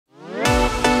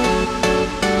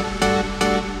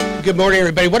Good morning,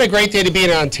 everybody. What a great day to be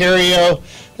in Ontario,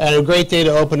 and a great day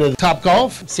to open the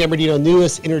Topgolf, San Bernardino's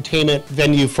newest entertainment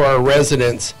venue for our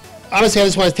residents. Honestly, I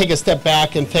just want to take a step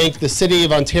back and thank the City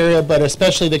of Ontario, but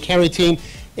especially the county team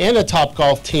and the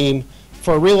Topgolf team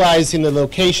for realizing the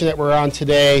location that we're on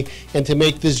today and to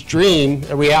make this dream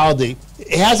a reality.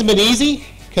 It hasn't been easy,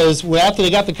 because after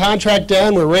they got the contract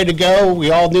done, we're ready to go.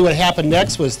 We all knew what happened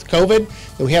next was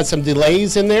COVID, and we had some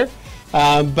delays in there.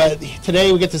 But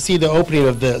today we get to see the opening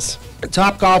of this.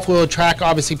 Topgolf will attract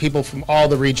obviously people from all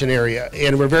the region area,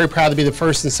 and we're very proud to be the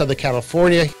first in Southern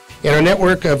California. And our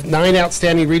network of 9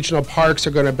 outstanding regional parks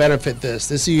are going to benefit this.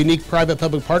 This is a unique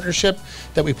private-public partnership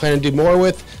that we plan to do more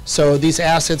with, so these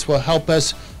assets will help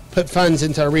us put funds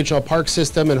into our regional park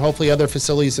system, and hopefully other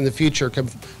facilities in the future can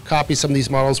copy some of these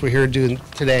models we're here doing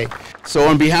today. So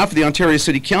on behalf of the Ontario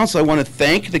City Council, I want to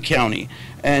thank the county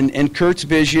and Curt's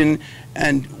vision,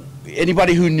 and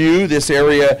anybody who knew this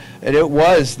area, and there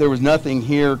was nothing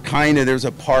here, there's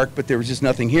a park, but there was just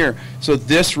nothing here. So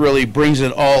this really brings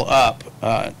it all up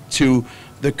to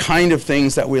the kind of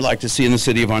things that we like to see in the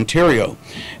City of Ontario.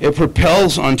 It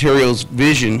propels Ontario's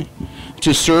vision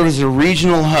to serve as a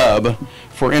regional hub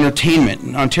for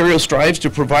entertainment. Ontario strives to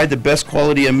provide the best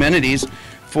quality amenities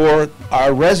for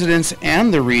our residents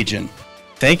and the region.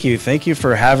 Thank you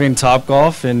for having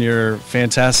Topgolf in your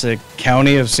fantastic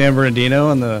county of San Bernardino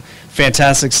and the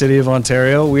fantastic city of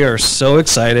Ontario. We are so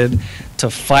excited to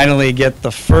finally get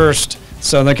the first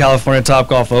Southern California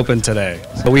Topgolf Open today.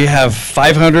 We have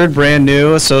 500 brand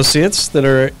new associates that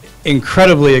are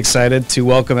incredibly excited to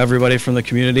welcome everybody from the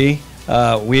community.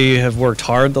 We have worked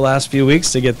hard the last few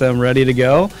weeks to get them ready to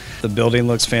go. The building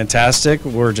looks fantastic.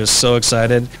 We're just so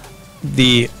excited.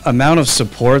 The amount of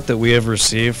support that we have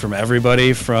received from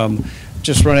everybody, from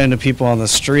just running into people on the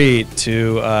street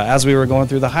to as we were going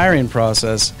through the hiring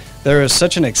process, there is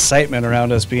such an excitement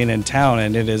around us being in town,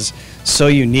 and it is so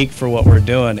unique for what we're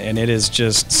doing, and it is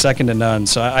just second to none.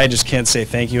 So I just can't say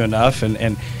thank you enough,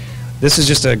 and this is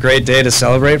just a great day to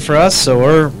celebrate for us. So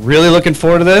we're really looking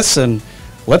forward to this, and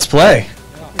let's play.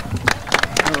 All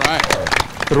right.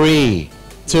 3,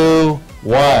 2,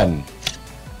 1.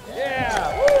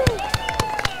 Yeah!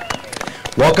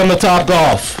 Welcome to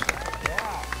Topgolf.